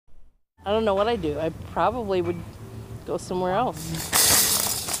I don't know what I'd do. I probably would go somewhere else.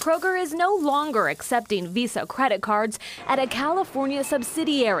 Kroger is no longer accepting Visa credit cards at a California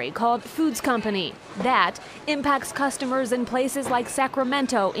subsidiary called Foods Company. That impacts customers in places like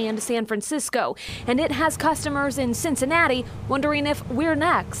Sacramento and San Francisco, and it has customers in Cincinnati wondering if we're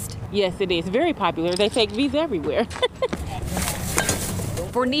next. Yes, it is very popular. They take Visa everywhere.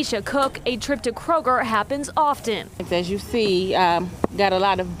 For Nisha Cook, a trip to Kroger happens often. As you see, got a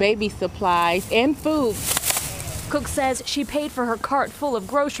lot of baby supplies and food. Cook says she paid for her cart full of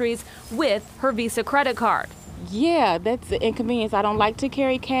groceries with her Visa credit card. Yeah, that's the inconvenience. I don't like to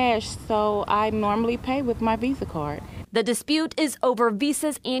carry cash, so I normally pay with my Visa card. The dispute is over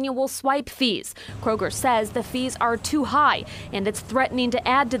Visa's annual swipe fees. Kroger says the fees are too high, and it's threatening to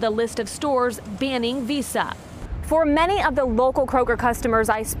add to the list of stores banning Visa. For many of the local Kroger customers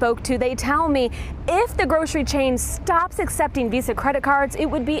I spoke to, they tell me if the grocery chain stops accepting Visa credit cards, it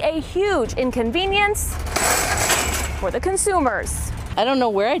would be a huge inconvenience for the consumers. I don't know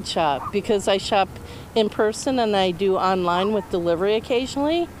where I'd shop because I shop in person and I do online with delivery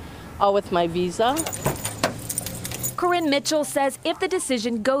occasionally, all with my Visa. Corinne Mitchell says if the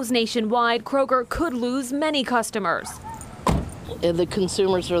decision goes nationwide, Kroger could lose many customers. The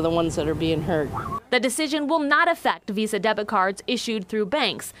consumers are the ones that are being hurt. The decision will not affect Visa debit cards issued through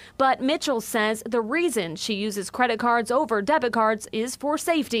banks, but Mitchell says the reason she uses credit cards over debit cards is for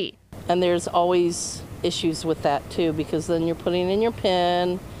safety. And there's always issues with that too, because then you're putting in your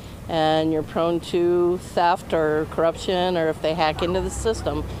PIN and you're prone to theft or corruption, or if they hack into the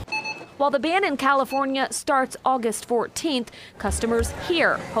system. While the ban in California starts August 14th, customers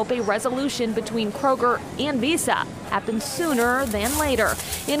here hope a resolution between Kroger and Visa happens sooner than later.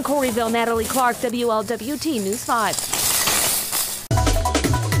 In Corryville, Natalie Clark, WLWT News 5.